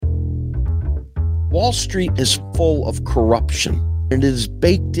Wall Street is full of corruption, and it is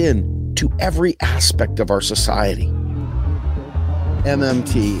baked in to every aspect of our society.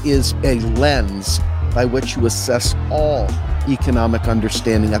 MMT is a lens by which you assess all economic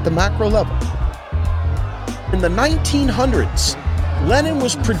understanding at the macro level. In the 1900s, Lenin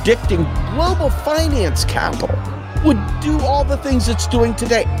was predicting global finance capital would do all the things it's doing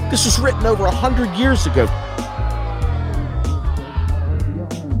today. This was written over 100 years ago.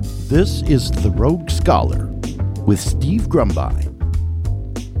 This is The Rogue Scholar with Steve Grumby.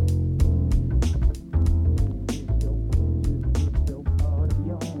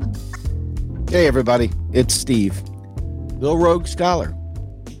 Hey everybody, it's Steve, the Rogue Scholar,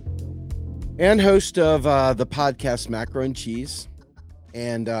 and host of the podcast Macro and Cheese.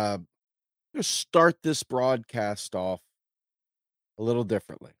 And I'm going to start this broadcast off a little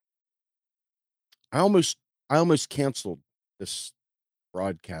differently. I almost canceled this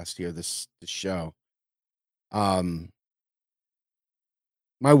broadcast here, this show. My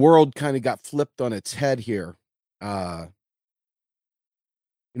world kind of got flipped on its head here.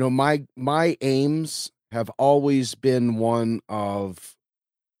 My aims have always been one of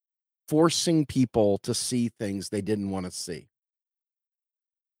forcing people to see things they didn't want to see.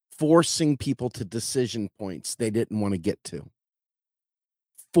 Forcing people to decision points they didn't want to get to.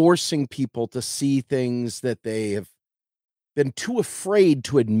 Forcing people to see things that they have been too afraid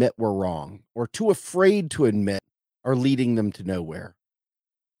to admit were wrong, or too afraid to admit are leading them to nowhere.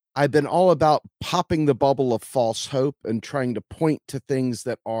 I've been all about popping the bubble of false hope and trying to point to things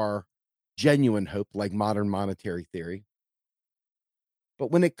that are genuine hope, like modern monetary theory. But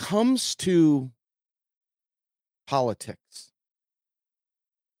when it comes to politics,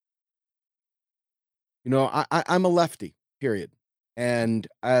 I'm a lefty, period. And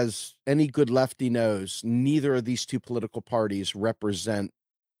as any good lefty knows, neither of these two political parties represent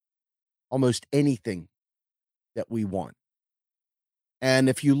almost anything that we want. And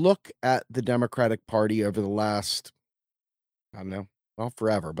if you look at the Democratic Party over the last,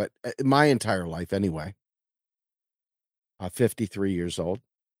 forever, but my entire life anyway, 53 years old,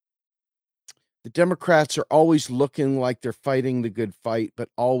 the Democrats are always looking like they're fighting the good fight, but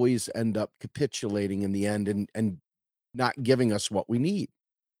always end up capitulating in the end and not giving us what we need.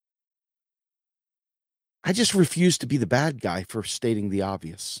 I just refuse to be the bad guy for stating the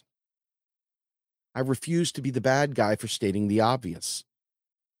obvious. I refuse to be the bad guy for stating the obvious.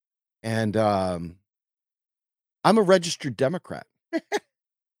 And I'm a registered Democrat.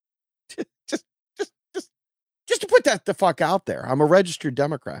 just to put that the fuck out there. I'm a registered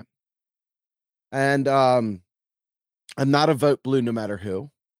Democrat. And I'm not a vote blue no matter who.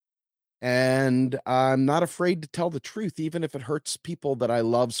 And I'm not afraid to tell the truth, even if it hurts people that I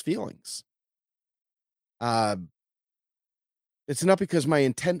love's feelings. It's not because my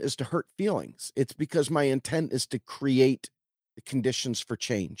intent is to hurt feelings. It's because my intent is to create the conditions for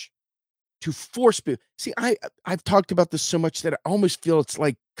change, to force people. See, I've talked about this so much that I almost feel it's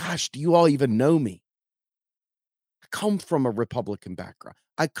like, gosh, do you all even know me? I come from a Republican background.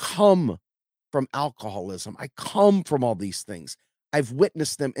 I come from alcoholism. I come from all these things. I've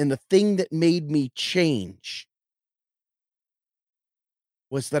witnessed them. And the thing that made me change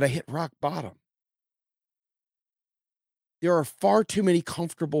was that I hit rock bottom. There are far too many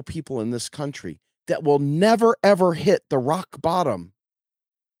comfortable people in this country that will never, ever hit the rock bottom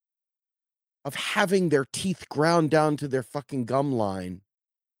of having their teeth ground down to their fucking gum line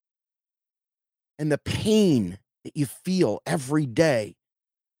and the pain that you feel every day.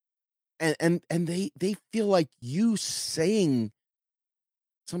 And they feel like you saying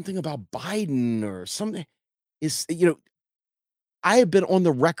something about Biden or something is, I have been on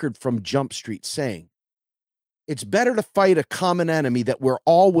the record from Jump Street saying it's better to fight a common enemy that we're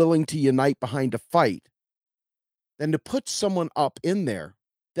all willing to unite behind a fight than to put someone up in there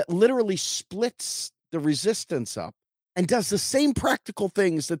that literally splits the resistance up and does the same practical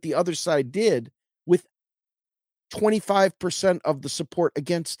things that the other side did with 25% of the support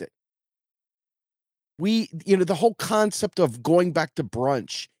against it. The whole concept of going back to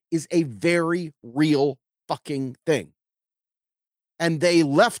brunch is a very real fucking thing. And they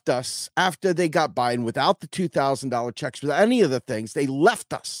left us after they got Biden without the $2,000 checks, without any of the things. They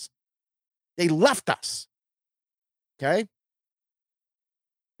left us. Okay?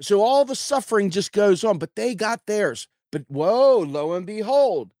 So all the suffering just goes on, but they got theirs. But whoa, lo and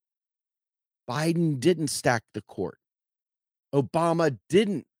behold, Biden didn't stack the court. Obama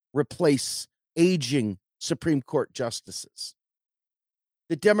didn't replace aging Supreme Court justices.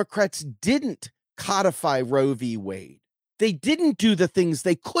 The Democrats didn't codify Roe v. Wade. They didn't do the things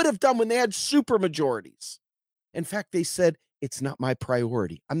they could have done when they had supermajorities. In fact, they said It's not my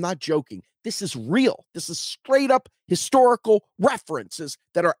priority. I'm not joking. This is real. This is straight up historical references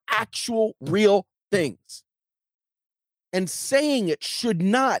that are actual real things. And saying it should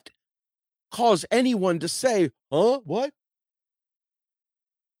not cause anyone to say, huh, what?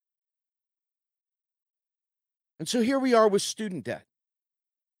 And so here we are with student debt.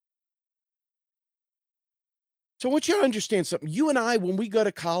 So I want you to understand something. You and I, when we go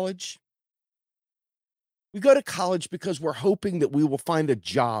to college, we go to college because we're hoping that we will find a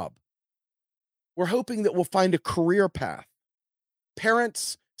job. We're hoping that we'll find a career path.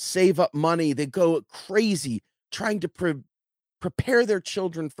 Parents save up money. They go crazy trying to prepare their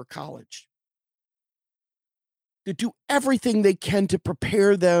children for college. To do everything they can to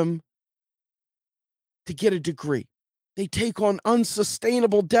prepare them to get a degree. They take on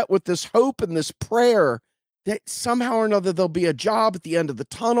unsustainable debt with this hope and this prayer that somehow or another there'll be a job at the end of the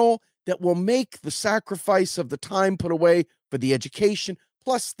tunnel that will make the sacrifice of the time put away for the education,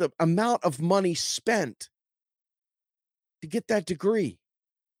 plus the amount of money spent to get that degree.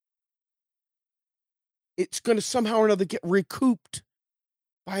 It's going to somehow or another get recouped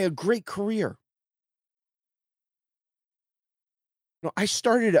by a great career. No, I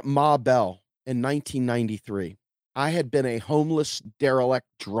started at Ma Bell in 1993. I had been a homeless, derelict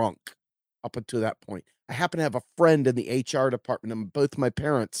drunk up until that point. I happen to have a friend in the HR department, and both my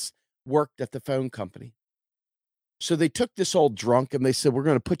parents worked at the phone company. So they took this old drunk and they said, we're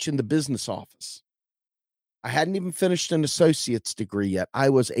going to put you in the business office. I hadn't even finished an associate's degree yet. I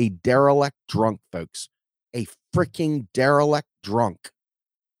was a derelict drunk, folks. A freaking derelict drunk.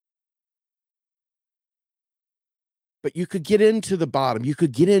 But you could get into the bottom. You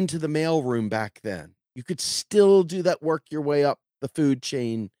could get into the mailroom back then. You could still do that, work your way up the food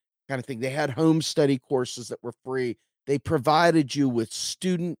chain kind of thing. They had home study courses that were free. They provided you with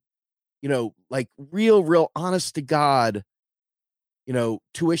student, like real honest to God,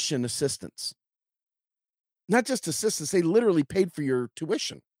 tuition assistance. Not just assistance, they literally paid for your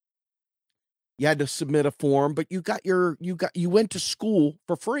tuition. You had to submit a form, but you went to school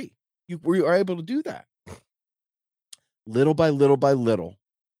for free. You were able to do that. Little by little by little,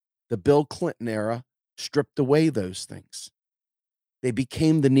 the Bill Clinton era stripped away those things. They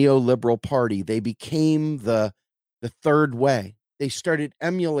became the neoliberal party. They became the third way. They started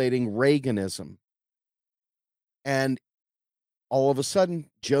emulating Reaganism. And all of a sudden,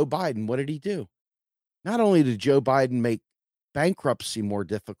 Joe Biden, what did he do? Not only did Joe Biden make bankruptcy more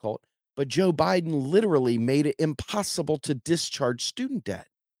difficult, but Joe Biden literally made it impossible to discharge student debt.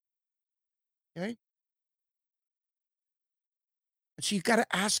 Okay? So you got to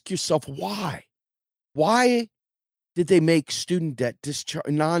ask yourself why. Why did they make student debt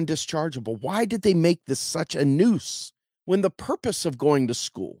non-dischargeable? Why did they make this such a noose when the purpose of going to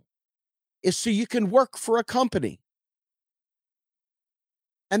school is so you can work for a company?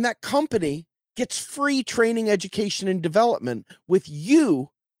 And that company gets free training, education, and development with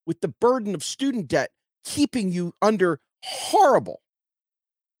the burden of student debt, keeping you under horrible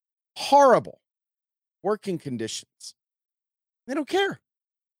working conditions. They don't care.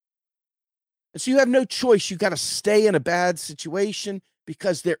 And so you have no choice. You got to stay in a bad situation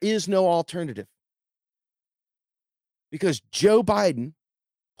because there is no alternative. Because Joe Biden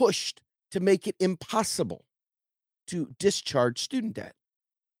pushed to make it impossible to discharge student debt.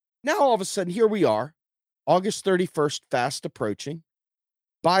 Now, all of a sudden, here we are, August 31st, fast approaching.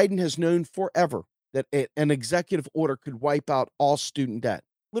 Biden has known forever that an executive order could wipe out all student debt,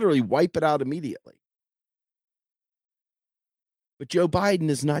 literally wipe it out immediately. But Joe Biden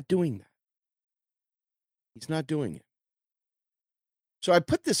is not doing that. He's not doing it. So I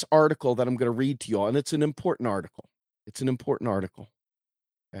put this article that I'm going to read to you all, and it's an important article. It's an important article.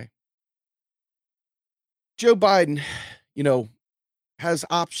 Okay. Joe Biden, has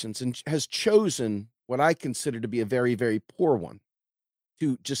options and has chosen what I consider to be a very, very poor one,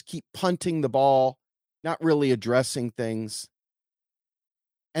 to just keep punting the ball, not really addressing things.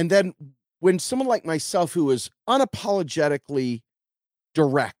 And then when someone like myself, who is unapologetically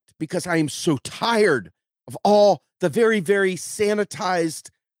direct, because I am so tired of all the very, very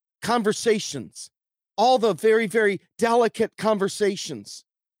sanitized conversations, all the very, very delicate conversations,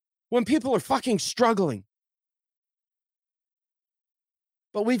 when people are fucking struggling.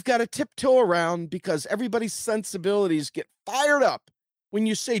 But we've got to tiptoe around because everybody's sensibilities get fired up when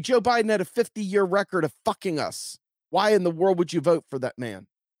you say Joe Biden had a 50-year record of fucking us. Why in the world would you vote for that man?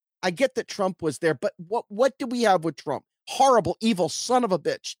 I get that Trump was there, but what do we have with Trump? Horrible, evil son of a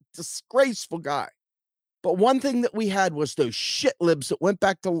bitch, disgraceful guy. But one thing that we had was those shit libs that went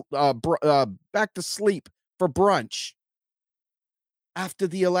back to sleep for brunch after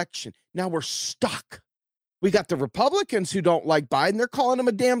the election. Now we're stuck. We got the Republicans who don't like Biden. They're calling him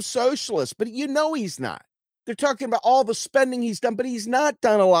a damn socialist, but you know he's not. They're talking about all the spending he's done, but he's not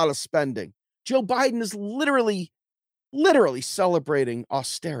done a lot of spending. Joe Biden is literally celebrating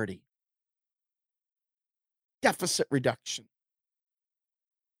austerity, deficit reduction,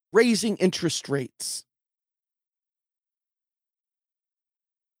 raising interest rates.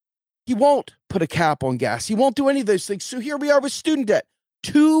 He won't put a cap on gas. He won't do any of those things. So here we are with student debt.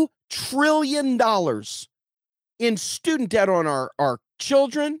 $2 trillion in student debt on our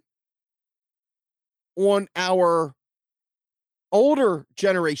children, on our older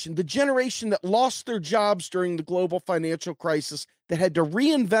generation, the generation that lost their jobs during the global financial crisis, that had to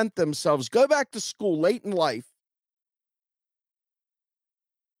reinvent themselves, go back to school late in life.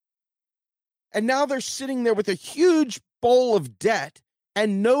 And now they're sitting there with a huge bowl of debt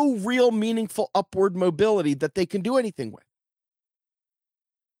and no real meaningful upward mobility that they can do anything with.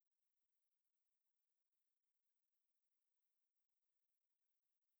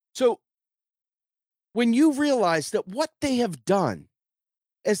 So when you realize that what they have done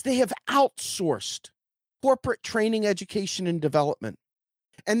is they have outsourced corporate training, education, and development,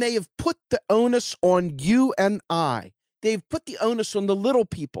 and they have put the onus on you and I. They've put the onus on the little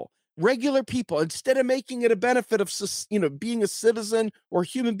people, regular people. Instead of making it a benefit of, being a citizen or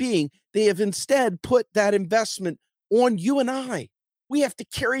human being, they have instead put that investment on you and I. We have to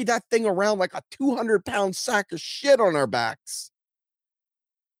carry that thing around like a 200-pound sack of shit on our backs.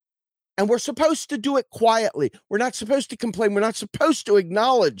 And we're supposed to do it quietly. We're not supposed to complain. We're not supposed to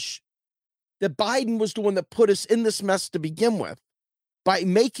acknowledge that Biden was the one that put us in this mess to begin with by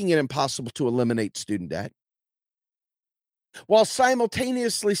making it impossible to eliminate student debt, while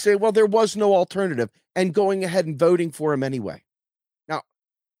simultaneously saying, well, there was no alternative, and going ahead and voting for him anyway. Now,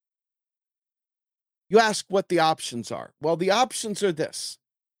 you ask what the options are. Well, the options are this.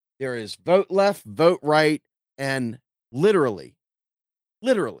 There is vote left, vote right, and literally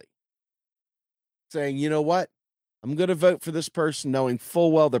saying, you know what? I'm going to vote for this person knowing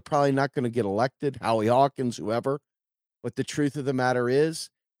full well they're probably not going to get elected, Howie Hawkins, whoever. But the truth of the matter is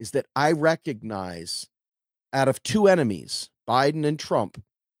that I recognize out of two enemies, Biden and Trump,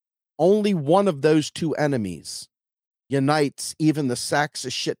 only one of those two enemies unites even the sacks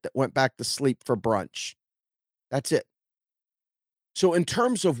of shit that went back to sleep for brunch. That's it. So in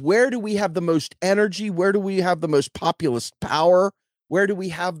terms of where do we have the most energy, where do we have the most populist power, where do we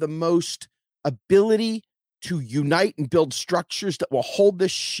have the most ability to unite and build structures that will hold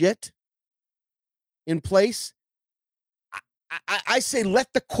this shit in place, I say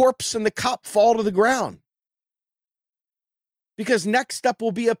let the corpse and the cop fall to the ground. Because next up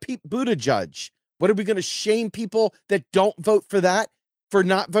will be a Pete Buttigieg. What are we going to shame people that don't vote for that for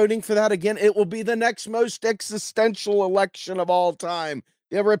not voting for that again? It will be the next most existential election of all time.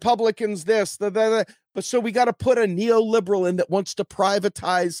 The Republicans, but so we got to put a neoliberal in that wants to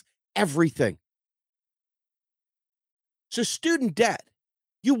privatize everything. So student debt,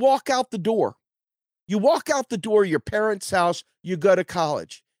 you walk out the door. You walk out the door of your parents' house, you go to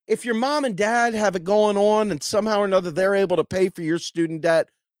college. If your mom and dad have it going on and somehow or another they're able to pay for your student debt,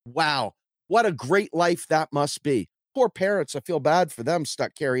 wow, what a great life that must be. Poor parents, I feel bad for them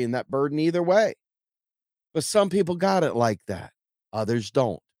stuck carrying that burden either way. But some people got it like that. Others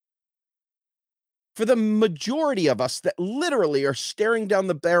don't. For the majority of us that literally are staring down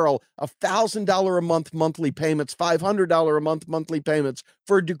the barrel of $1,000 a month monthly payments, $500 a month monthly payments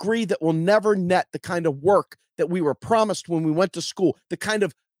for a degree that will never net the kind of work that we were promised when we went to school, the kind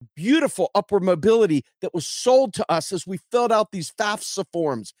of beautiful upward mobility that was sold to us as we filled out these FAFSA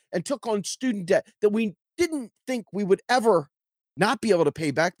forms and took on student debt that we didn't think we would ever not be able to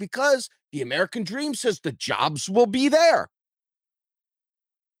pay back, because the American dream says the jobs will be there.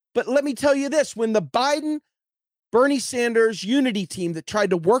 But let me tell you this, when the Biden, Bernie Sanders unity team that tried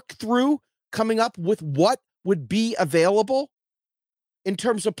to work through coming up with what would be available in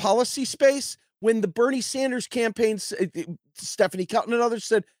terms of policy space, when the Bernie Sanders campaigns, Stephanie Kelton and others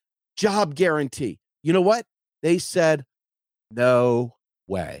said, job guarantee. You know what? They said, no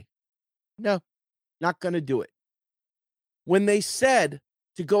way. No, not going to do it. When they said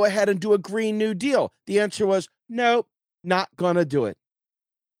to go ahead and do a Green New Deal, the answer was, nope, not going to do it.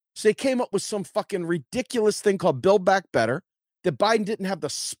 So they came up with some fucking ridiculous thing called Build Back Better that Biden didn't have the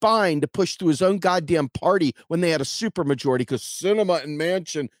spine to push through his own goddamn party when they had a supermajority, because Sinema and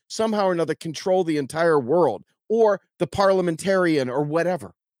Manchin somehow or another control the entire world, or the parliamentarian or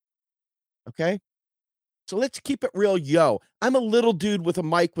whatever. Okay? So let's keep it real, yo. I'm a little dude with a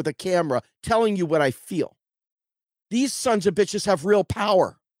mic with a camera telling you what I feel. These sons of bitches have real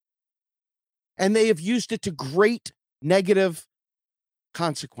power, and they have used it to great negative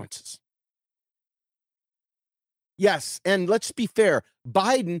consequences. Yes, and let's be fair,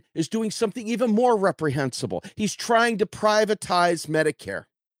 Biden is doing something even more reprehensible. He's trying to privatize Medicare.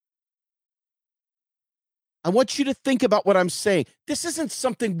 I want you to think about what I'm saying. This isn't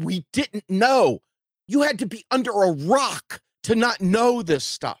something we didn't know. You had to be under a rock to not know this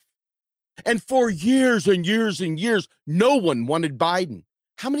stuff. And for years and years and years, no one wanted Biden.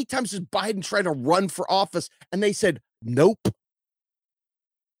 How many times has Biden tried to run for office and they said, nope?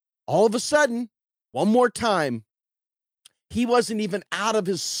 All of a sudden, one more time, he wasn't even out of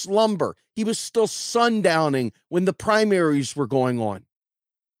his slumber. He was still sundowning when the primaries were going on.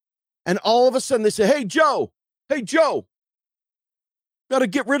 And all of a sudden they say, hey, Joe, got to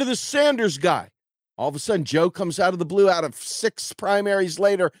get rid of this Sanders guy. All of a sudden, Joe comes out of the blue out of 6 primaries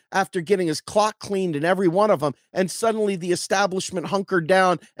later after getting his clock cleaned in every one of them. And suddenly the establishment hunkered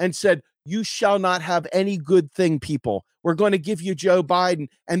down and said, you shall not have any good thing, people. We're going to give you Joe Biden.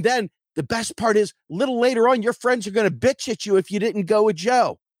 And then the best part is, a little later on, your friends are going to bitch at you if you didn't go with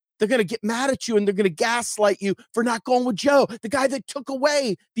Joe. They're going to get mad at you and they're going to gaslight you for not going with Joe, the guy that took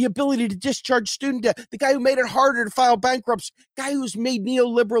away the ability to discharge student debt, the guy who made it harder to file bankruptcy, guy who's made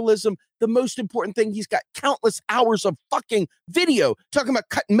neoliberalism the most important thing. He's got countless hours of fucking video talking about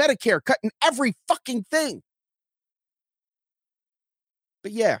cutting Medicare, cutting every fucking thing.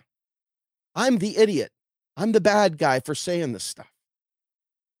 But yeah, I'm the idiot. I'm the bad guy for saying this stuff.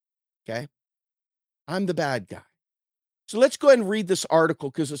 Okay? I'm the bad guy. So let's go ahead and read this article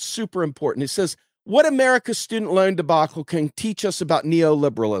because it's super important. It says, what America's student loan debacle can teach us about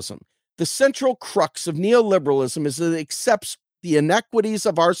neoliberalism. The central crux of neoliberalism is that it accepts the inequities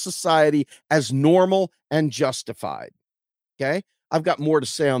of our society as normal and justified. Okay? I've got more to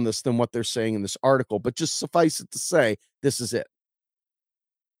say on this than what they're saying in this article, but just suffice it to say, this is it.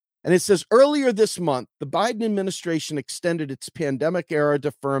 And it says, earlier this month, the Biden administration extended its pandemic-era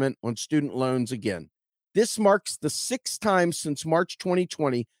deferment on student loans again. This marks the 6th time since March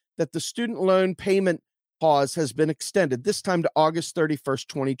 2020 that the student loan payment pause has been extended, this time to August 31st,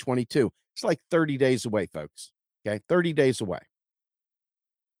 2022. It's like 30 days away, folks. Okay, 30 days away.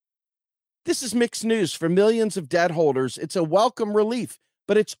 This is mixed news for millions of debt holders. It's a welcome relief,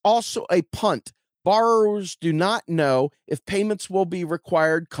 but it's also a punt. Borrowers do not know if payments will be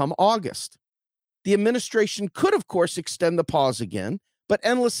required come August. The administration could, of course, extend the pause again, but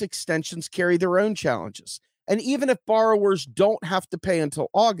endless extensions carry their own challenges. And even if borrowers don't have to pay until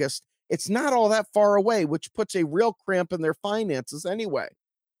August, it's not all that far away, which puts a real cramp in their finances anyway.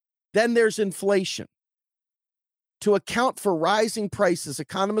 Then there's inflation. To account for rising prices,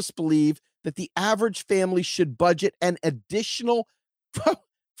 economists believe that the average family should budget an additional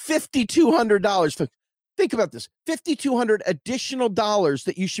 $5,200. Think about this, $5,200 additional dollars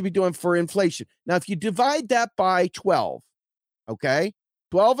that you should be doing for inflation. Now, if you divide that by 12, okay,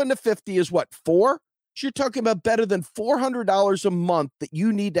 12 into 50 is what, 4? So you're talking about better than $400 a month that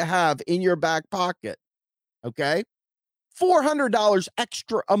you need to have in your back pocket, okay? $400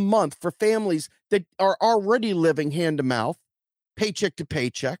 extra a month for families that are already living hand to mouth, paycheck to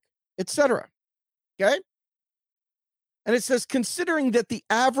paycheck, etc. Okay? And it says, considering that the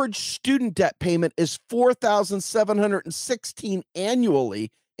average student debt payment is $4,716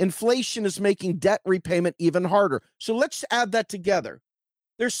 annually, inflation is making debt repayment even harder. So let's add that together.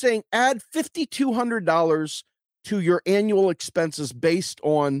 They're saying add $5,200 to your annual expenses based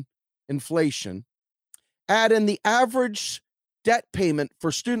on inflation. Add in the average debt payment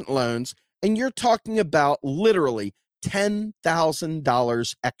for student loans, and you're talking about literally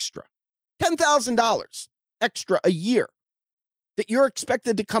 $10,000 extra. $10,000 extra a year that you're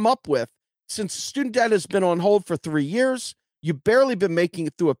expected to come up with since student debt has been on hold for 3 years. You've barely been making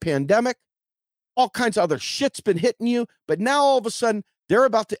it through a pandemic. All kinds of other shit's been hitting you, but now all of a sudden they're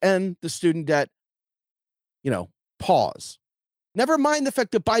about to end the student debt, pause. Never mind the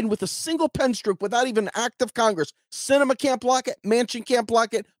fact that Biden, with a single pen stroke, without even an act of Congress, Sinema can't block it, Manchin can't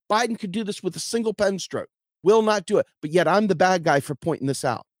block it. Biden could do this with a single pen stroke. Will not do it. But yet I'm the bad guy for pointing this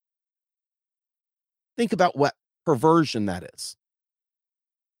out. Think about what perversion that is.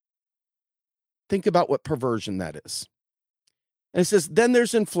 Think about what perversion that is. And it says, then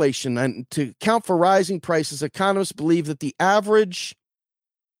there's inflation. And to account for rising prices, economists believe that the average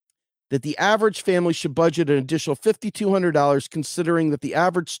family should budget an additional $5,200, considering that the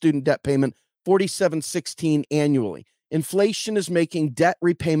average student debt payment $4,716 annually. Inflation is making debt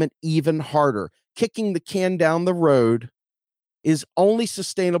repayment even harder. Kicking the can down the road is only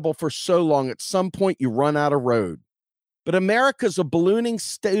sustainable for so long. At some point, you run out of road. But America's a ballooning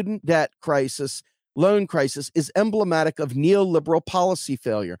student debt crisis, loan crisis, is emblematic of neoliberal policy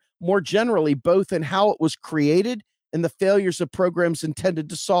failure. More generally, both in how it was created and the failures of programs intended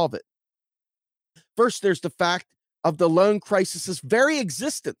to solve it. First, there's the fact of the loan crisis's very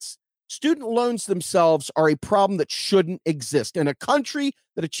existence. Student loans themselves are a problem that shouldn't exist. In a country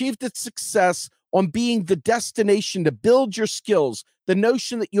that achieved its success on being the destination to build your skills, the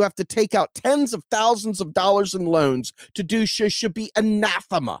notion that you have to take out tens of thousands of dollars in loans to do so should be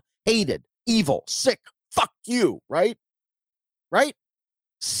anathema, hated, evil, sick, fuck you, right? Right?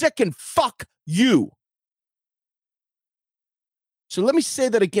 Sick and fuck you. So let me say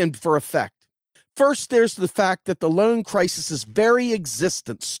that again for effect. First, there's the fact that the loan crisis's very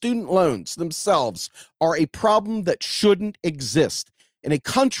existence, student loans themselves, are a problem that shouldn't exist. In a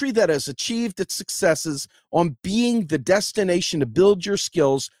country that has achieved its successes on being the destination to build your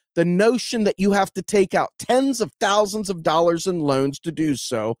skills, the notion that you have to take out tens of thousands of dollars in loans to do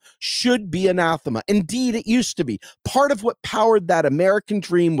so should be anathema. Indeed, it used to be. Part of what powered that American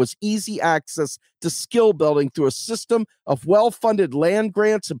dream was easy access to skill building through a system of well-funded land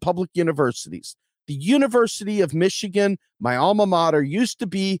grants and public universities. The University of Michigan, my alma mater, used to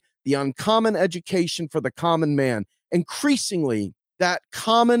be the uncommon education for the common man. Increasingly, that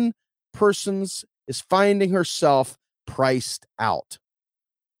common person's is finding herself priced out.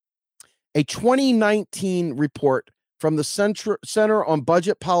 A 2019 report from the Center on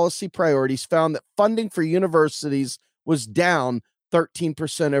Budget Policy Priorities found that funding for universities was down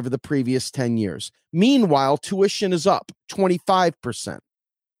 13% over the previous 10 years. Meanwhile, tuition is up 25%.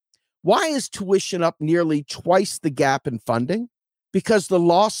 Why is tuition up nearly twice the gap in funding? Because the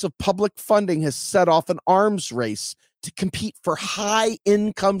loss of public funding has set off an arms race to compete for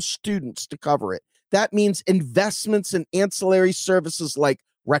high-income students to cover it. That means investments in ancillary services like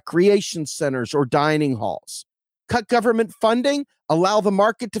recreation centers or dining halls. Cut government funding, allow the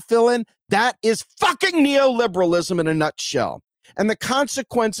market to fill in. That is fucking neoliberalism in a nutshell. And the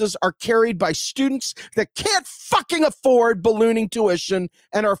consequences are carried by students that can't fucking afford ballooning tuition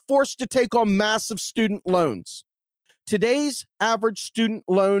and are forced to take on massive student loans. Today's average student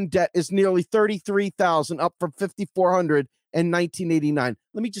loan debt is nearly $33,000, up from $5,400 in 1989.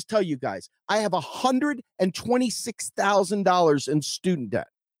 Let me just tell you guys, I have $126,000 in student debt.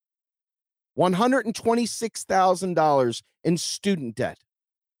 $126,000 in student debt.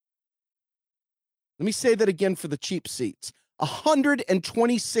 Let me say that again for the cheap seats.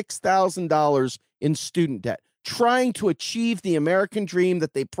 $126,000 in student debt, trying to achieve the American dream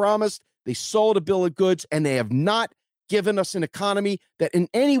that they promised. They sold a bill of goods, and they have not given us an economy that in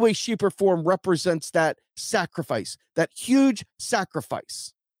any way, shape, or form represents that sacrifice, that huge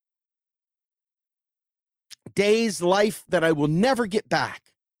sacrifice. Days, life that I will never get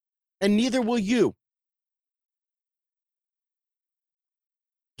back, and neither will you.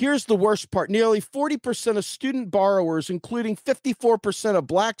 Here's the worst part. Nearly 40% of student borrowers, including 54% of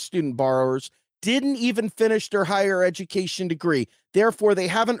Black student borrowers, didn't even finish their higher education degree. Therefore, they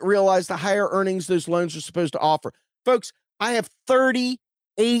haven't realized the higher earnings those loans are supposed to offer. Folks, I have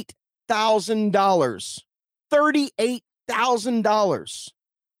 $38,000. $38,000.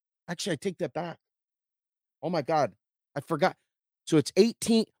 Actually, I take that back. Oh my God, I forgot. So it's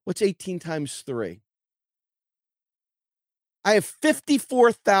 18. What's 18 times 3? I have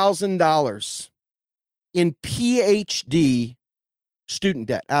 $54,000 in PhD student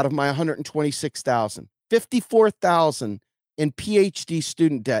debt out of my $126,000. $54,000 in PhD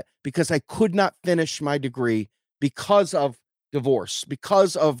student debt because I could not finish my degree because of divorce,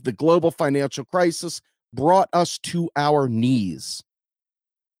 because of the global financial crisis brought us to our knees.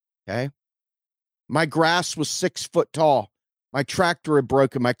 Okay. My grass was 6 foot tall. My tractor had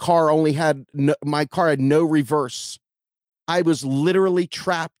broken. My car had no reverse. I was literally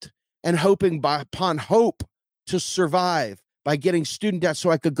trapped and hoping upon hope to survive by getting student debt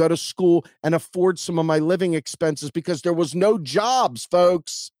so I could go to school and afford some of my living expenses because there was no jobs,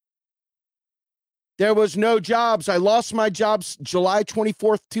 folks. There was no jobs. I lost my jobs July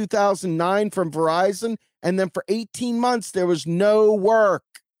 24th, 2009 from Verizon. And then for 18 months, there was no work,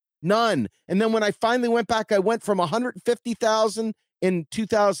 none. And then when I finally went back, I went from 150,000 in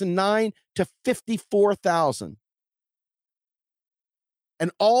 2009 to 54,000.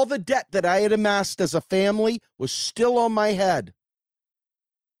 And all the debt that I had amassed as a family was still on my head.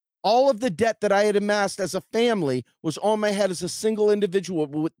 All of the debt that I had amassed as a family was on my head as a single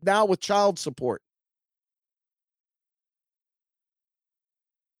individual, now with child support.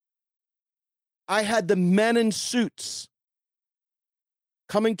 I had the men in suits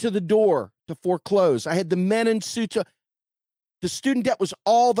coming to the door to foreclose. I had the men in suits. The student debt was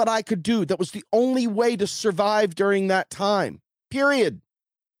all that I could do. That was the only way to survive during that time, period.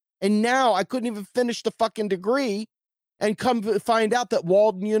 And now I couldn't even finish the fucking degree and come to find out that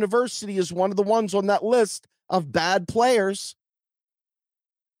Walden University is one of the ones on that list of bad players.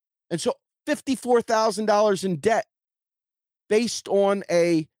 And so $54,000 in debt based on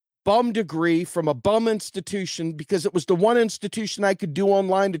a bum degree from a bum institution because it was the one institution I could do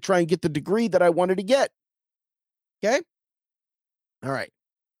online to try and get the degree that I wanted to get. Okay? All right.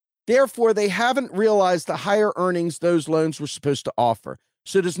 Therefore, they haven't realized the higher earnings those loans were supposed to offer.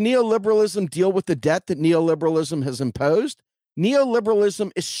 So does neoliberalism deal with the debt that neoliberalism has imposed?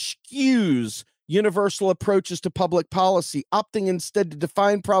 Neoliberalism eschews universal approaches to public policy, opting instead to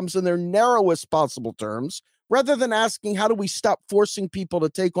define problems in their narrowest possible terms, rather than asking how do we stop forcing people to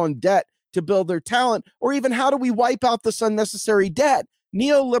take on debt to build their talent, or even how do we wipe out this unnecessary debt.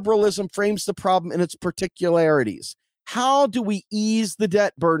 Neoliberalism frames the problem in its particularities. How do we ease the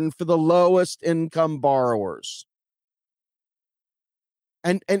debt burden for the lowest income borrowers?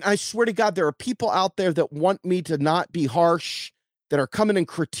 And I swear to God, there are people out there that want me to not be harsh, that are coming and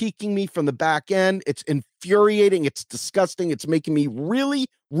critiquing me from the back end. It's infuriating. It's disgusting. It's making me really,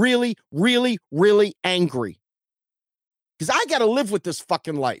 really, really, really angry. Because I got to live with this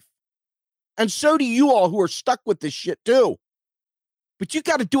fucking life. And so do you all who are stuck with this shit too. But you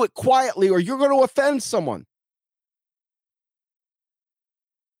got to do it quietly or you're going to offend someone.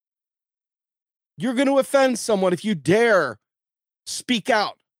 You're going to offend someone if you dare speak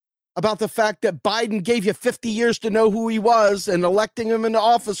out about the fact that Biden gave you 50 years to know who he was, and electing him into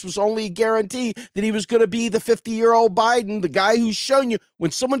office was only a guarantee that he was going to be the 50-year-old Biden, the guy who's shown you.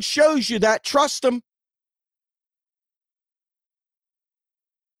 When someone shows you that, trust them.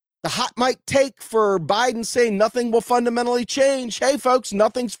 The hot mic take for Biden saying nothing will fundamentally change. Hey, folks,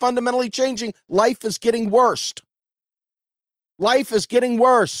 nothing's fundamentally changing. Life is getting worse. Life is getting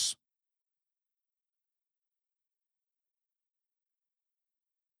worse.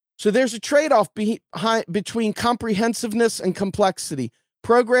 So there's a trade-off between comprehensiveness and complexity.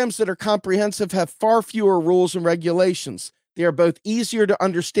 Programs that are comprehensive have far fewer rules and regulations. They are both easier to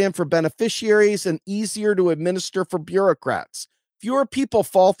understand for beneficiaries and easier to administer for bureaucrats. Fewer people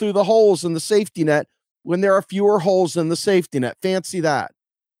fall through the holes in the safety net when there are fewer holes in the safety net. Fancy that.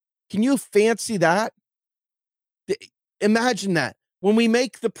 Can you fancy that? Imagine that. When we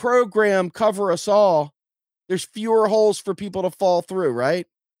make the program cover us all, there's fewer holes for people to fall through, right?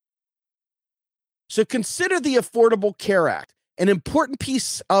 So consider the Affordable Care Act, an important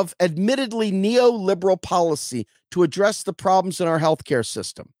piece of admittedly neoliberal policy to address the problems in our healthcare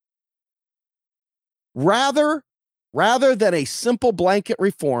system. Rather than a simple blanket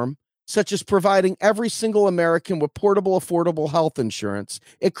reform, such as providing every single American with portable, affordable health insurance,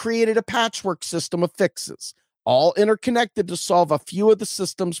 it created a patchwork system of fixes, all interconnected to solve a few of the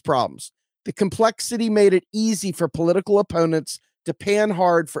system's problems. The complexity made it easy for political opponents to pan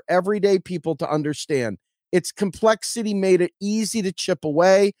hard for everyday people to understand. Its complexity made it easy to chip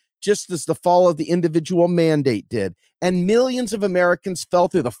away, just as the fall of the individual mandate did. And millions of Americans fell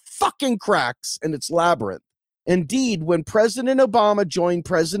through the fucking cracks in its labyrinth. Indeed, when President Obama joined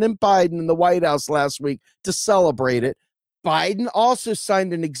President Biden in the White House last week to celebrate it, Biden also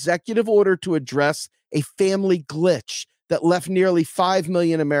signed an executive order to address a family glitch that left nearly 5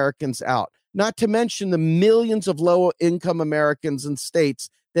 million Americans out. Not to mention the millions of low-income Americans in states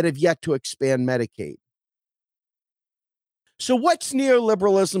that have yet to expand Medicaid. So what's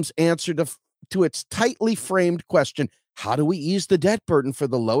neoliberalism's answer to its tightly framed question, how do we ease the debt burden for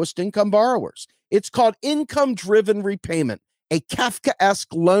the lowest income borrowers? It's called income-driven repayment, a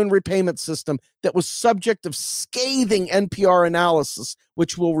Kafkaesque loan repayment system that was subject of scathing NPR analysis,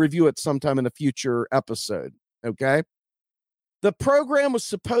 which we'll review at sometime in a future episode, okay? The program was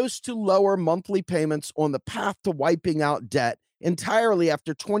supposed to lower monthly payments on the path to wiping out debt entirely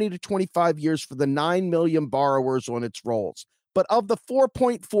after 20 to 25 years for the 9 million borrowers on its rolls. But of the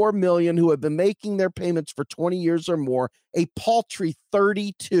 4.4 million who have been making their payments for 20 years or more, a paltry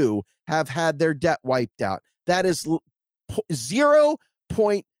 32 have had their debt wiped out. That is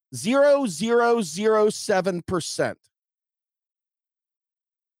 0.0007%.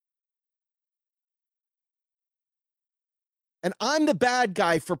 And I'm the bad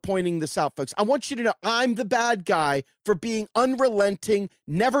guy for pointing this out, folks. I want you to know I'm the bad guy for being unrelenting,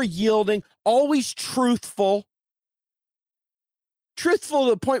 never yielding, always truthful. Truthful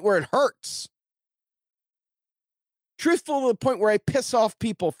to the point where it hurts. Truthful to the point where I piss off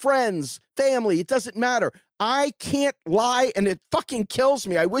people, friends, family, it doesn't matter. I can't lie and it fucking kills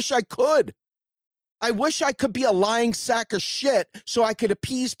me. I wish I could. I wish I could be a lying sack of shit so I could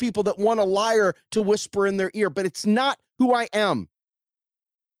appease people that want a liar to whisper in their ear, but it's not who I am.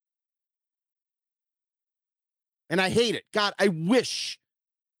 And I hate it. God, I wish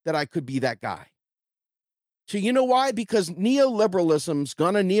that I could be that guy. So you know why? Because neoliberalism's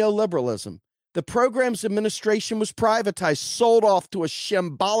gonna neoliberalism. The program's administration was privatized, sold off to a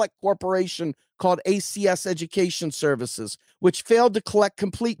shambolic corporation called ACS Education Services, which failed to collect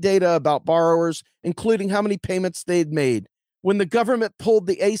complete data about borrowers, including how many payments they'd made. When the government pulled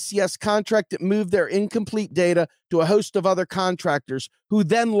the ACS contract, it moved their incomplete data to a host of other contractors who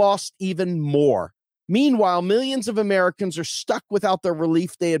then lost even more. Meanwhile, millions of Americans are stuck without the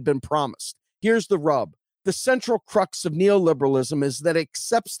relief they had been promised. Here's the rub. The central crux of neoliberalism is that it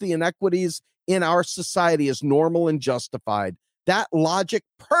accepts the inequities in our society as normal and justified. That logic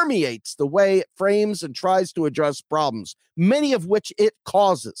permeates the way it frames and tries to address problems, many of which it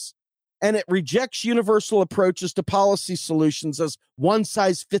causes. And it rejects universal approaches to policy solutions as one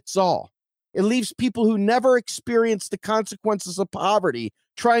size fits all. It leaves people who never experienced the consequences of poverty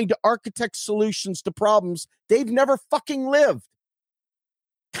trying to architect solutions to problems they've never fucking lived.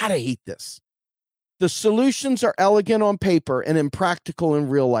 God, I hate this. The solutions are elegant on paper and impractical in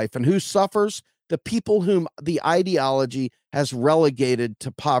real life. And who suffers? The people whom the ideology has relegated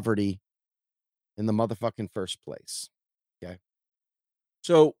to poverty in the motherfucking first place. Okay.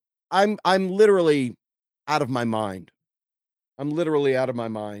 So I'm literally out of my mind. I'm literally out of my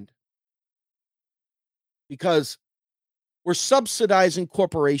mind. Because we're subsidizing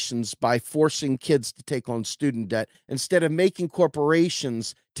corporations by forcing kids to take on student debt. Instead of making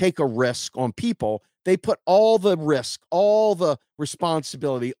corporations take a risk on people, they put all the risk, all the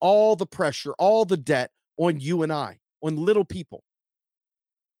responsibility, all the pressure, all the debt on you and I, on little people.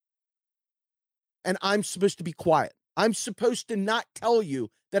 And I'm supposed to be quiet. I'm supposed to not tell you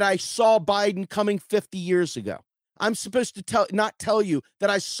that I saw Biden coming 50 years ago. I'm supposed to not tell you that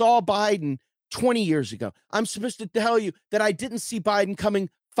I saw Biden 20 years ago. I'm supposed to tell you that I didn't see Biden coming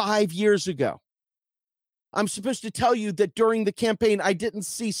 5 years ago. I'm supposed to tell you that during the campaign, I didn't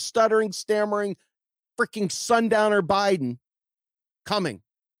see stuttering, stammering, freaking sundowner Biden coming.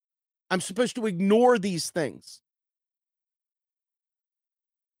 I'm supposed to ignore these things.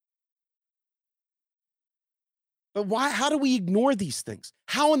 But why? How do we ignore these things?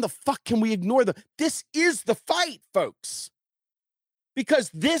 How in the fuck can we ignore them? This is the fight, folks. Because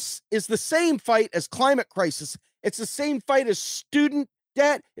this is the same fight as climate crisis. It's the same fight as student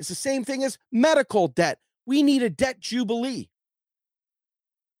debt. It's the same thing as medical debt. We need a debt jubilee.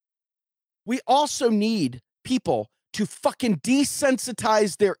 We also need people to fucking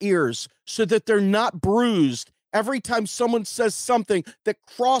desensitize their ears so that they're not bruised every time someone says something that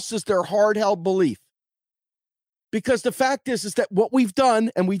crosses their hard-held belief. Because the fact is that what we've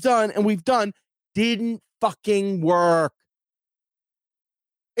done and we've done and we've done didn't fucking work.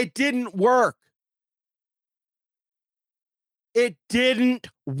 It didn't work. It didn't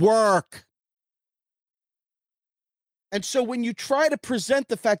work. And so when you try to present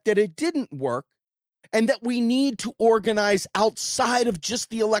the fact that it didn't work and that we need to organize outside of just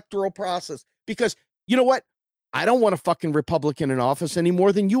the electoral process, because you know what? I don't want a fucking Republican in office any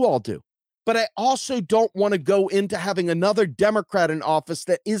more than you all do. But I also don't want to go into having another Democrat in office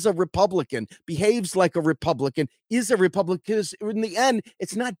that is a Republican, behaves like a Republican, is a Republican. Because in the end,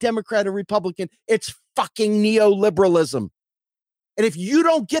 it's not Democrat or Republican. It's fucking neoliberalism. And if you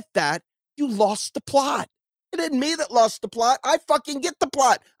don't get that, you lost the plot. It isn't me that lost the plot. I fucking get the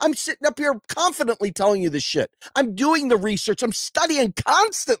plot. I'm sitting up here confidently telling you this shit. I'm doing the research. I'm studying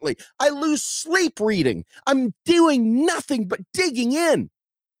constantly. I lose sleep reading. I'm doing nothing but digging in.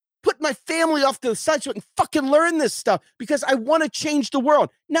 Put my family off to the side so I can fucking learn this stuff because I want to change the world,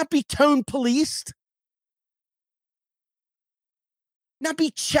 not be tone policed, not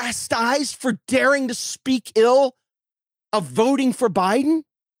be chastised for daring to speak ill of voting for Biden.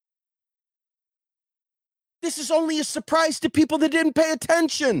 This is only a surprise to people that didn't pay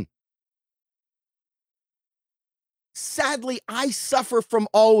attention. Sadly, I suffer from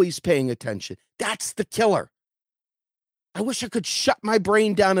always paying attention. That's the killer. I wish I could shut my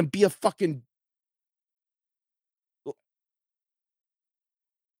brain down and be a fucking...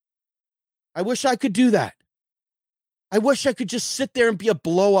 I wish I could do that. I wish I could just sit there and be a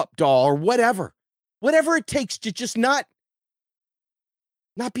blow-up doll or whatever. Whatever it takes to just not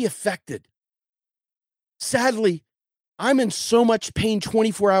be affected. Sadly, I'm in so much pain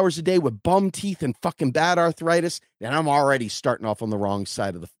 24 hours a day with bum teeth and fucking bad arthritis that I'm already starting off on the wrong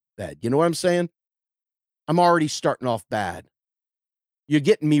side of the bed. You know what I'm saying? I'm already starting off bad. You're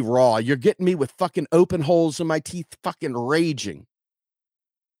getting me raw. You're getting me with fucking open holes in my teeth, fucking raging.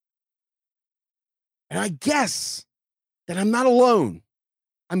 And I guess that I'm not alone.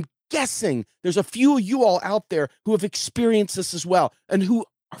 I'm guessing there's a few of you all out there who have experienced this as well and who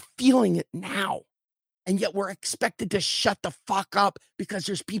are feeling it now. And yet we're expected to shut the fuck up because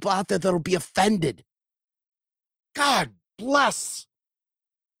there's people out there that'll be offended. God bless.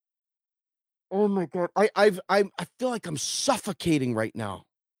 Oh my God. I feel like I'm suffocating right now.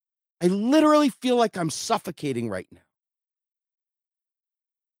 I literally feel like I'm suffocating right now.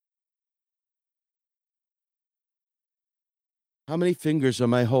 How many fingers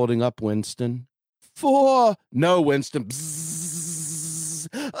am I holding up, Winston? 4. No, Winston. Bzzz.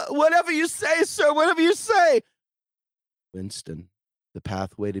 Whatever you say, sir, whatever you say. Winston, the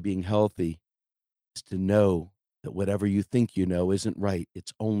pathway to being healthy is to know that whatever you think you know isn't right.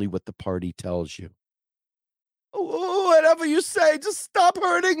 It's only what the party tells you. Whatever you say, just stop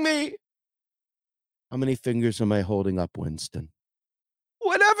hurting me. How many fingers am I holding up, Winston?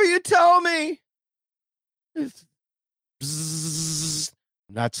 Whatever you tell me. Bzzz.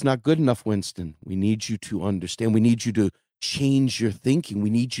 That's not good enough, Winston. We need you to understand. We need you to change your thinking. We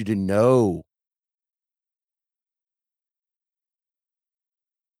need you to know.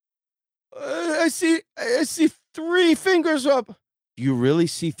 I see 3 fingers up. Do you really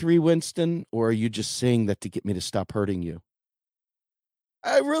see 3, Winston? Or are you just saying that to get me to stop hurting you?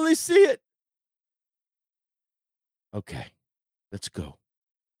 I really see it. Okay, let's go.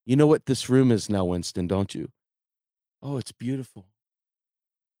 You know what this room is now, Winston, don't you? Oh, it's beautiful.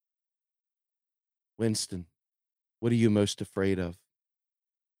 Winston, what are you most afraid of?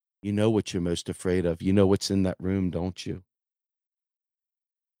 You know what you're most afraid of. You know what's in that room, don't you?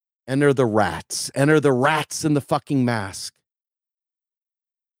 Enter the rats. Enter the rats in the fucking mask.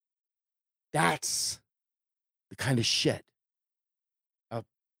 That's the kind of shit of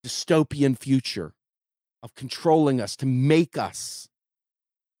dystopian future of controlling us to make us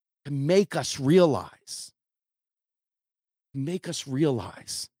realize,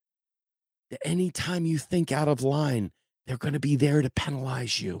 that anytime you think out of line, they're going to be there to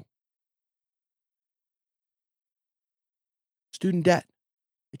penalize you. Student debt,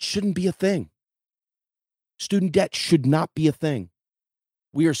 it shouldn't be a thing. Student debt should not be a thing.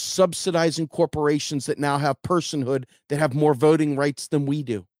 We are subsidizing corporations that now have personhood, that have more voting rights than we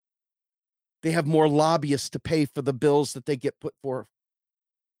do. They have more lobbyists to pay for the bills that they get put forth.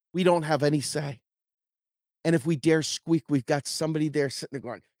 We don't have any say. And if we dare squeak, we've got somebody there sitting there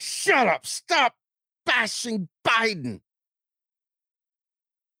going, shut up, stop bashing Biden.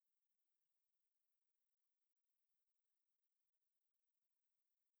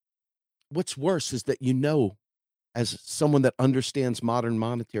 What's worse is that, you know, as someone that understands modern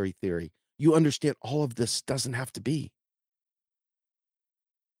monetary theory, you understand all of this doesn't have to be.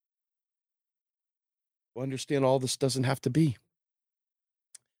 You understand all this doesn't have to be.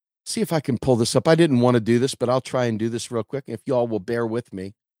 See if I can pull this up. I didn't want to do this, but I'll try and do this real quick. If y'all will bear with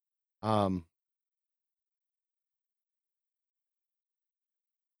me. So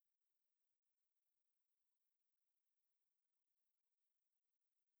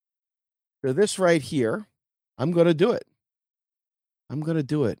this right here, I'm going to do it.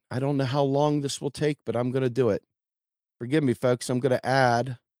 I don't know how long this will take, but I'm going to do it. Forgive me, folks. I'm going to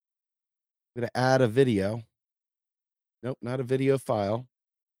add a video. Nope, not a video file.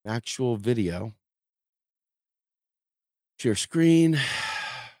 Actual video. Share screen.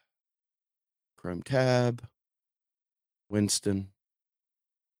 Chrome tab. Winston.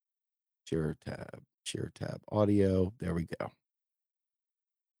 Share tab. Audio. There we go.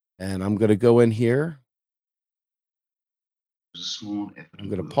 And I'm going to go in here. I'm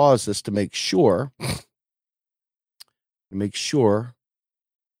going to pause this to make sure.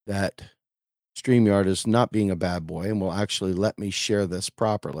 That StreamYard is not being a bad boy and will actually let me share this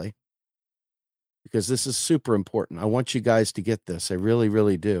properly, because this is super important. I want you guys to get this. I really,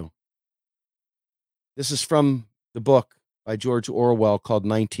 really do. This is from the book by George Orwell called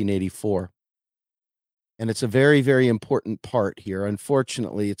 1984. And it's a very, very important part here.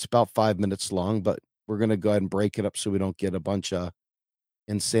 Unfortunately, it's about 5 minutes long, but we're going to go ahead and break it up so we don't get a bunch of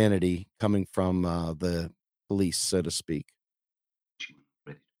insanity coming from the police, so to speak.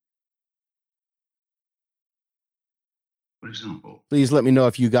 For example, please let me know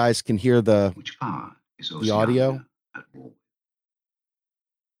if you guys can hear the audio.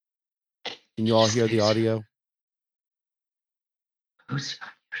 Can you all hear the audio?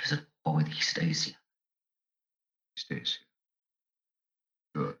 Oceania is a boy these days. These days.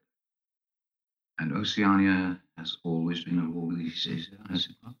 Good. And Oceania has always been a war these days, has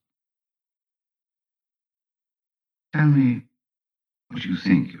it not? Tell me what you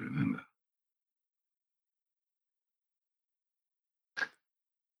think you remember.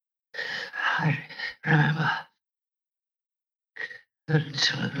 I remember that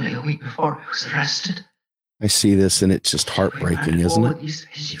until only a week before I was arrested. I see this and it's just heartbreaking, isn't it? It's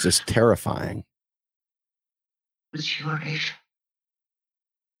just terrifying. Was your age?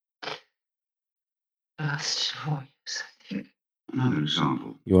 Last 4 years, I think. Another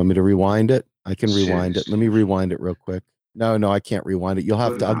example. You want me to rewind it? I can rewind it. Let me rewind it real quick. No, I can't rewind it. You'll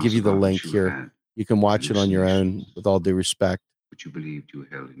have to, I'll give you the link here. You can watch it on your own with all due respect. Which you believed you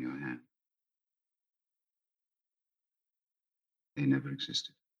held in your hand. They never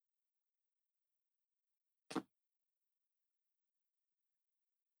existed.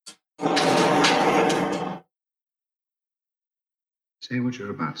 Say what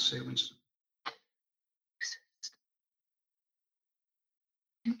you're about to say, Winston. Exist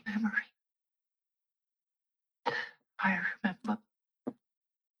in memory. I remember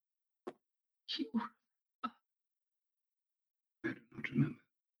you. I do not remember.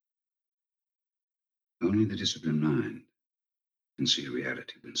 Only the disciplined mind can see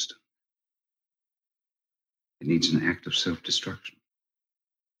reality, Winston. It needs an act of self-destruction,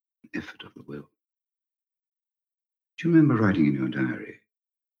 an effort of the will. Do you remember writing in your diary,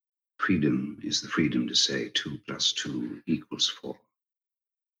 freedom is the freedom to say 2 + 2 = 4?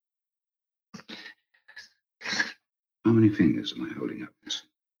 How many fingers am I holding up, Winston?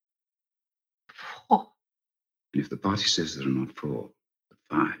 4. And if the party says there are not 4, but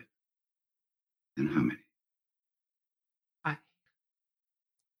 5, then how many? 5.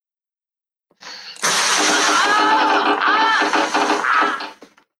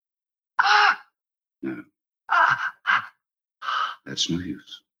 No, that's no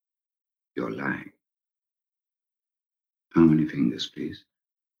use. You're lying. How many fingers, please?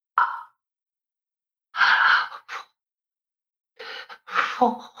 4.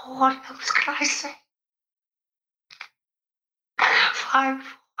 What else can I say?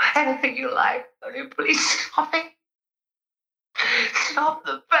 5. Anything you like. Only please stop it. Stop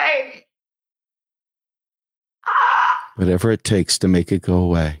the pain. Whatever it takes to make it go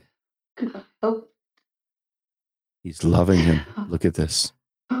away. Oh. He's loving him. Look at this.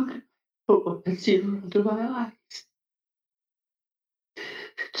 Okay. Oh, I see you under my eyes.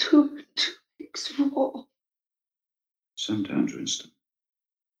 2 + 2 = 4. Sometimes, Winston.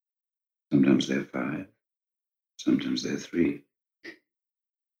 Sometimes they're 5. Sometimes they're 3.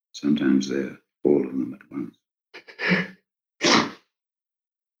 Sometimes they're all of them at once.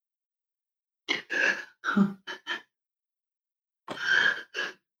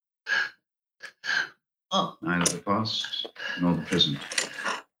 Oh. Neither the past, nor the present,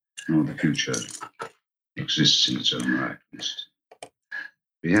 nor the future exists in its own right, Winston.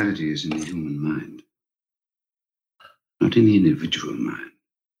 Reality is in the human mind, not in the individual mind,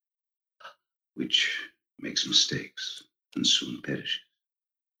 which makes mistakes and soon perishes,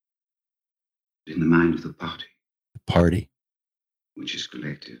 but in the mind of the Party. which is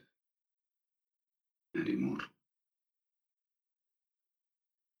collective and immortal.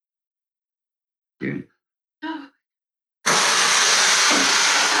 Yeah?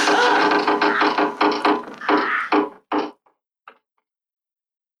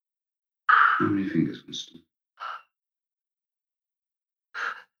 How many fingers, Winston?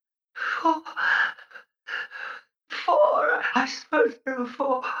 4. 4. I suppose there are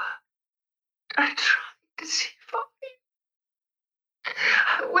 4. I tried to see 5.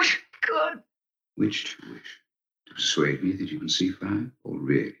 I wish I could. Which do you wish? To persuade me that you can see 5, or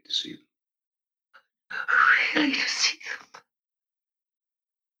really to see them? Really to see them.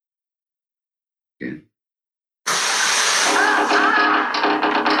 Again?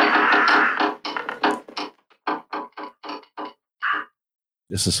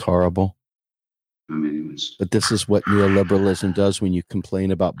 This is horrible. How many, Winston? But this is what neoliberalism does when you complain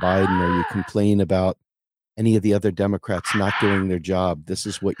about Biden or you complain about any of the other Democrats not doing their job. This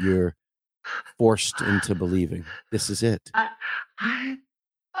is what you're forced into believing. This is it. I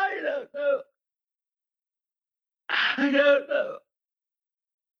don't know. I don't know.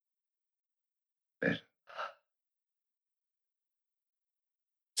 Better.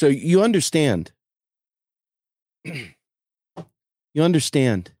 So you understand. You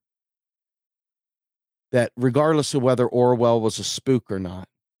understand that regardless of whether Orwell was a spook or not,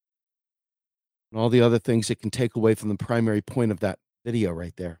 and all the other things it can take away from the primary point of that video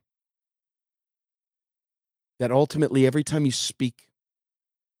right there, that ultimately every time you speak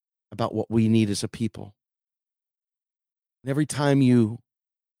about what we need as a people, and every time you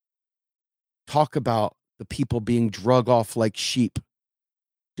talk about the people being drug off like sheep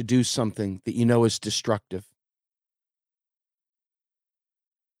to do something that you know is destructive,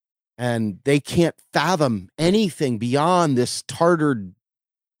 and they can't fathom anything beyond this tartared,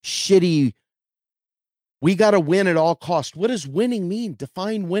 shitty, we got to win at all costs. What does winning mean?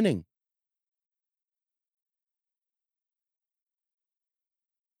 Define winning.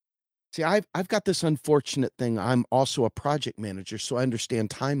 See, I've got this unfortunate thing. I'm also a project manager, so I understand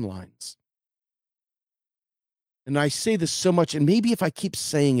timelines. and I say this so much, and maybe if I keep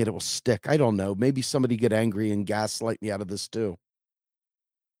saying it, it will stick. I don't know. Maybe somebody get angry and gaslight me out of this too.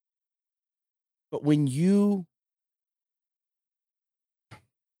 But when you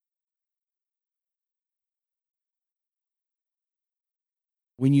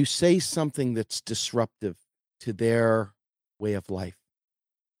say something that's disruptive to their way of life,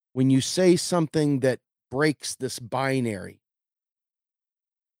 when you say something that breaks this binary,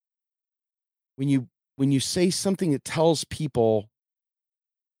 when you say something that tells people,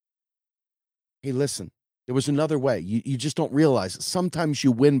 hey, listen, there was another way. You just don't realize it. Sometimes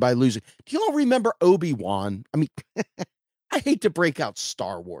you win by losing. Do you all remember Obi-Wan? I mean, I hate to break out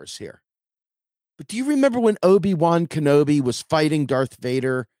Star Wars here, but do you remember when Obi-Wan Kenobi was fighting Darth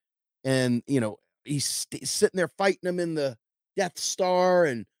Vader, and he's sitting there fighting him in the Death Star,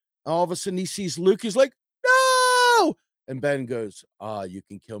 and all of a sudden he sees Luke. He's like, no! And Ben goes, you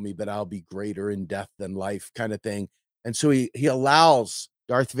can kill me, but I'll be greater in death than life, kind of thing. And so he allows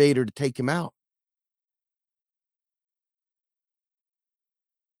Darth Vader to take him out.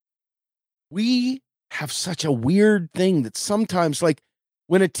 We have such a weird thing that sometimes, like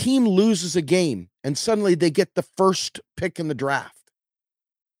when a team loses a game and suddenly they get the first pick in the draft,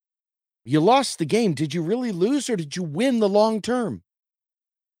 you lost the game. Did you really lose, or did you win the long term?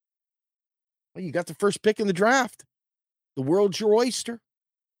 Well, you got the first pick in the draft. The world's your oyster.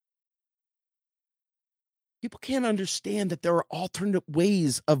 People can't understand that there are alternate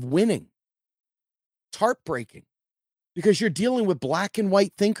ways of winning. It's heartbreaking because you're dealing with black and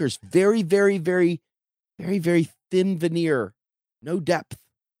white thinkers, very, very, very, very, very thin veneer, no depth.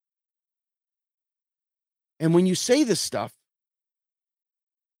 And when you say this stuff,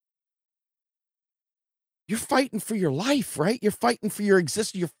 you're fighting for your life, right? You're fighting for your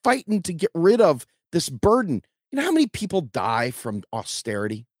existence. You're fighting to get rid of this burden. You know how many people die from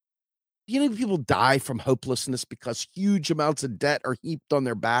austerity? You know how many people die from hopelessness because huge amounts of debt are heaped on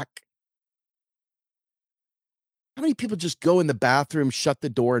their back? How many people just go in the bathroom, shut the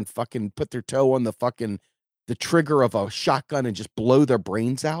door, and fucking put their toe on the trigger of a shotgun and just blow their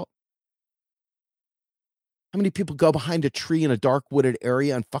brains out? How many people go behind a tree in a dark wooded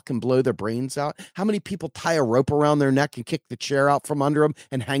area and fucking blow their brains out? How many people tie a rope around their neck and kick the chair out from under them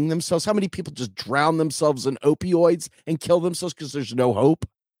and hang themselves? How many people just drown themselves in opioids and kill themselves because there's no hope?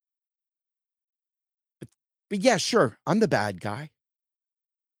 But yeah, sure, I'm the bad guy.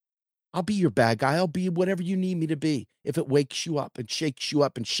 I'll be your bad guy. I'll be whatever you need me to be if it wakes you up and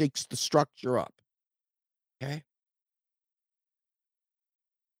shakes the structure up. Okay?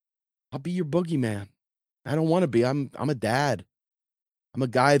 I'll be your boogeyman. I don't want to be. I'm a dad. I'm a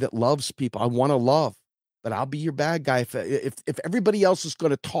guy that loves people. I want to love, but I'll be your bad guy if everybody else is going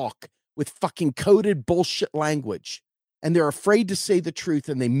to talk with fucking coded bullshit language and they're afraid to say the truth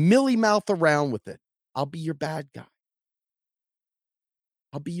and they milly mouth around with it. I'll be your bad guy.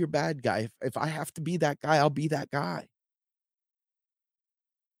 I'll be your bad guy. If I have to be that guy, I'll be that guy.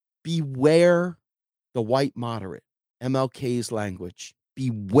 Beware the white moderate. MLK's language.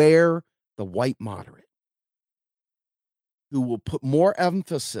 Beware the white moderate who will put more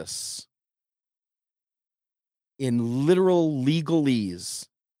emphasis in literal legalese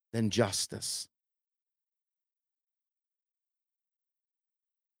than justice.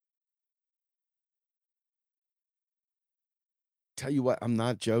 Tell you what, I'm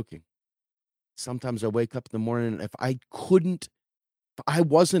not joking. Sometimes I wake up in the morning and if I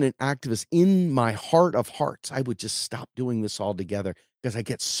wasn't an activist in my heart of hearts, I would just stop doing this altogether because I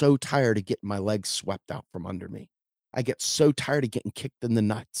get so tired of getting my legs swept out from under me. I get so tired of getting kicked in the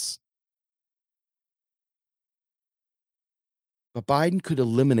nuts. But Biden could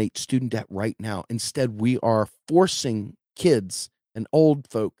eliminate student debt right now. Instead, we are forcing kids and old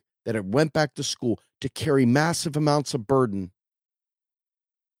folk that have went back to school to carry massive amounts of burden.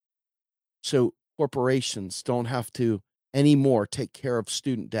 So corporations don't have to anymore take care of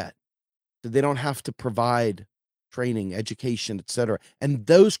student debt. So they don't have to provide training, education, etc. And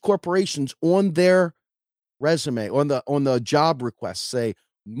those corporations on their resume, on the job request say,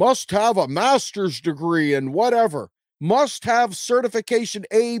 must have a master's degree in whatever, must have certification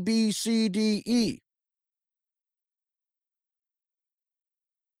A, B, C, D, E.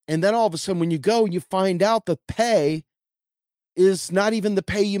 And then all of a sudden, when you go, you find out the pay is not even the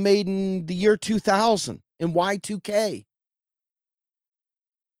pay you made in the year 2000 in Y2K.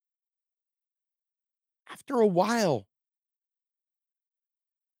 After a while,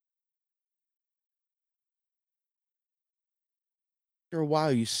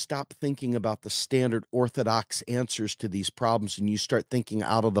 you stop thinking about the standard orthodox answers to these problems and you start thinking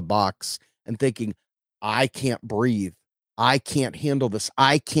out of the box and thinking, I can't breathe. I can't handle this.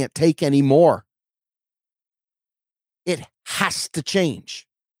 I can't take any more. It has to change.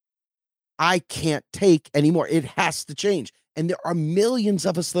 I can't take anymore. It has to change. And there are millions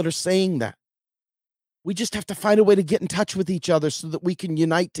of us that are saying that. We just have to find a way to get in touch with each other so that we can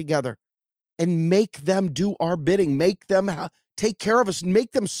unite together and make them do our bidding, make them take care of us, and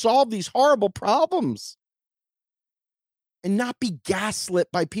make them solve these horrible problems. And not be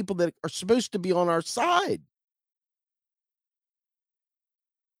gaslit by people that are supposed to be on our side.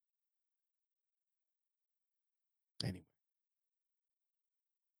 Anyway.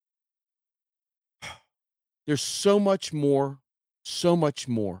 There's so much more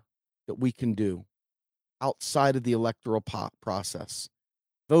that we can do outside of the electoral process.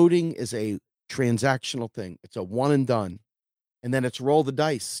 Voting is a transactional thing. It's a one and done. And then it's roll the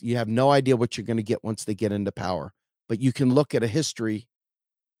dice. You have no idea what you're going to get once they get into power. But you can look at a history.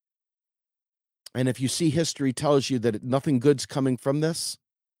 And if you see history tells you that nothing good's coming from this,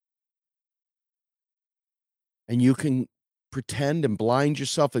 and you can pretend and blind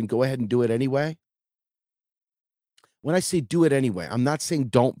yourself and go ahead and do it anyway. When I say do it anyway, I'm not saying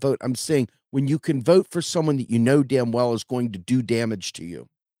don't vote. I'm saying when you can vote for someone that you know damn well is going to do damage to you,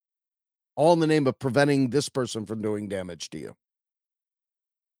 all in the name of preventing this person from doing damage to you.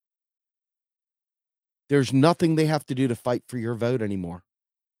 There's nothing they have to do to fight for your vote anymore,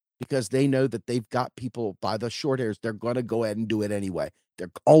 because they know that they've got people by the short hairs. They're going to go ahead and do it anyway.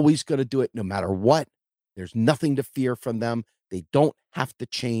 They're always going to do it no matter what. There's nothing to fear from them. They don't have to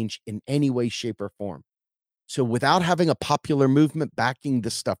change in any way, shape, or form. So without having a popular movement backing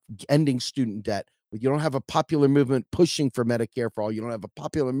this stuff, ending student debt, you don't have a popular movement pushing for Medicare for all. You don't have a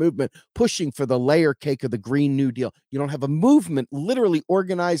popular movement pushing for the layer cake of the Green New Deal. You don't have a movement literally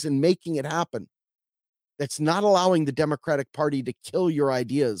organized and making it happen. That's not allowing the Democratic Party to kill your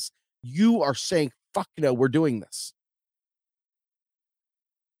ideas. You are saying, fuck no, we're doing this.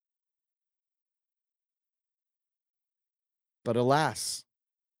 But alas,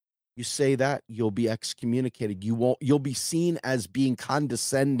 you say that, you'll be excommunicated. You'll be seen as being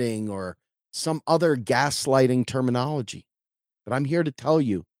condescending or some other gaslighting terminology. But I'm here to tell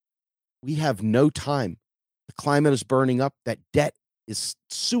you, we have no time. The climate is burning up. That debt is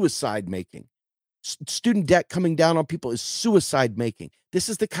suicide making. Student debt coming down on people is suicide making. This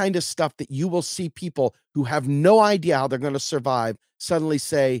is the kind of stuff that you will see people who have no idea how they're going to survive suddenly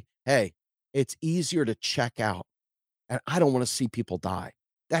say, hey, it's easier to check out. And I don't want to see people die.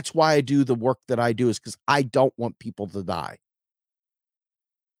 That's why I do the work that I do, is because I don't want people to die.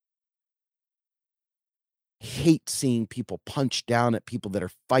 I hate seeing people punch down at people that are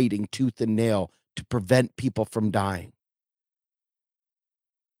fighting tooth and nail to prevent people from dying.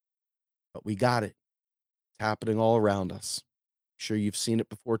 But we got it. It's happening all around us. I'm sure you've seen it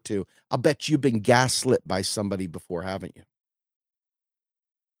before too. I'll bet you've been gaslit by somebody before, haven't you?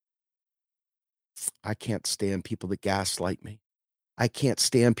 I can't stand people that gaslight me. I can't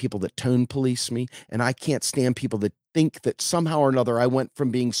stand people that tone police me. And I can't stand people that think that somehow or another I went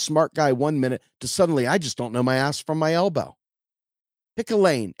from being smart guy 1 minute to suddenly I just don't know my ass from my elbow. Pick a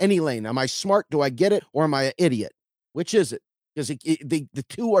lane, any lane. Am I smart? Do I get it? Or am I an idiot? Which is it? Because the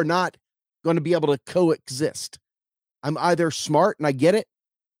two are not going to be able to coexist. I'm either smart and I get it,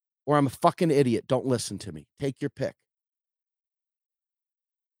 or I'm a fucking idiot. Don't listen to me. Take your pick.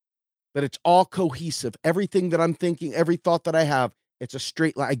 But it's all cohesive. Everything that I'm thinking, every thought that I have, it's a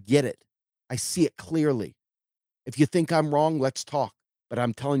straight line. I get it. I see it clearly. If you think I'm wrong, let's talk. But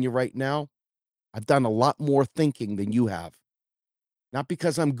I'm telling you right now, I've done a lot more thinking than you have. Not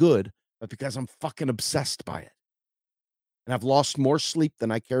because I'm good, but because I'm fucking obsessed by it. And I've lost more sleep than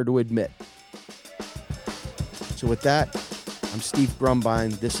I care to admit. So with that, I'm Steve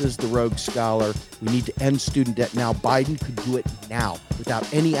Grumbine. This is The Rogue Scholar. We need to end student debt now. Biden could do it now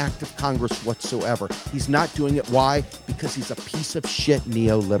without any act of Congress whatsoever. He's not doing it. Why? Because he's a piece of shit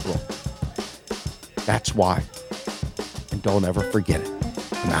neoliberal. That's why. And don't ever forget it.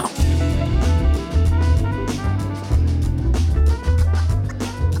 I'm out.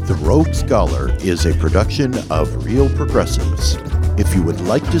 The Rogue Scholar is a production of Real Progressives. If you would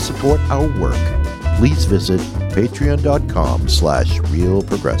like to support our work, please visit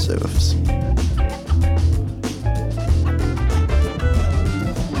patreon.com/realprogressives.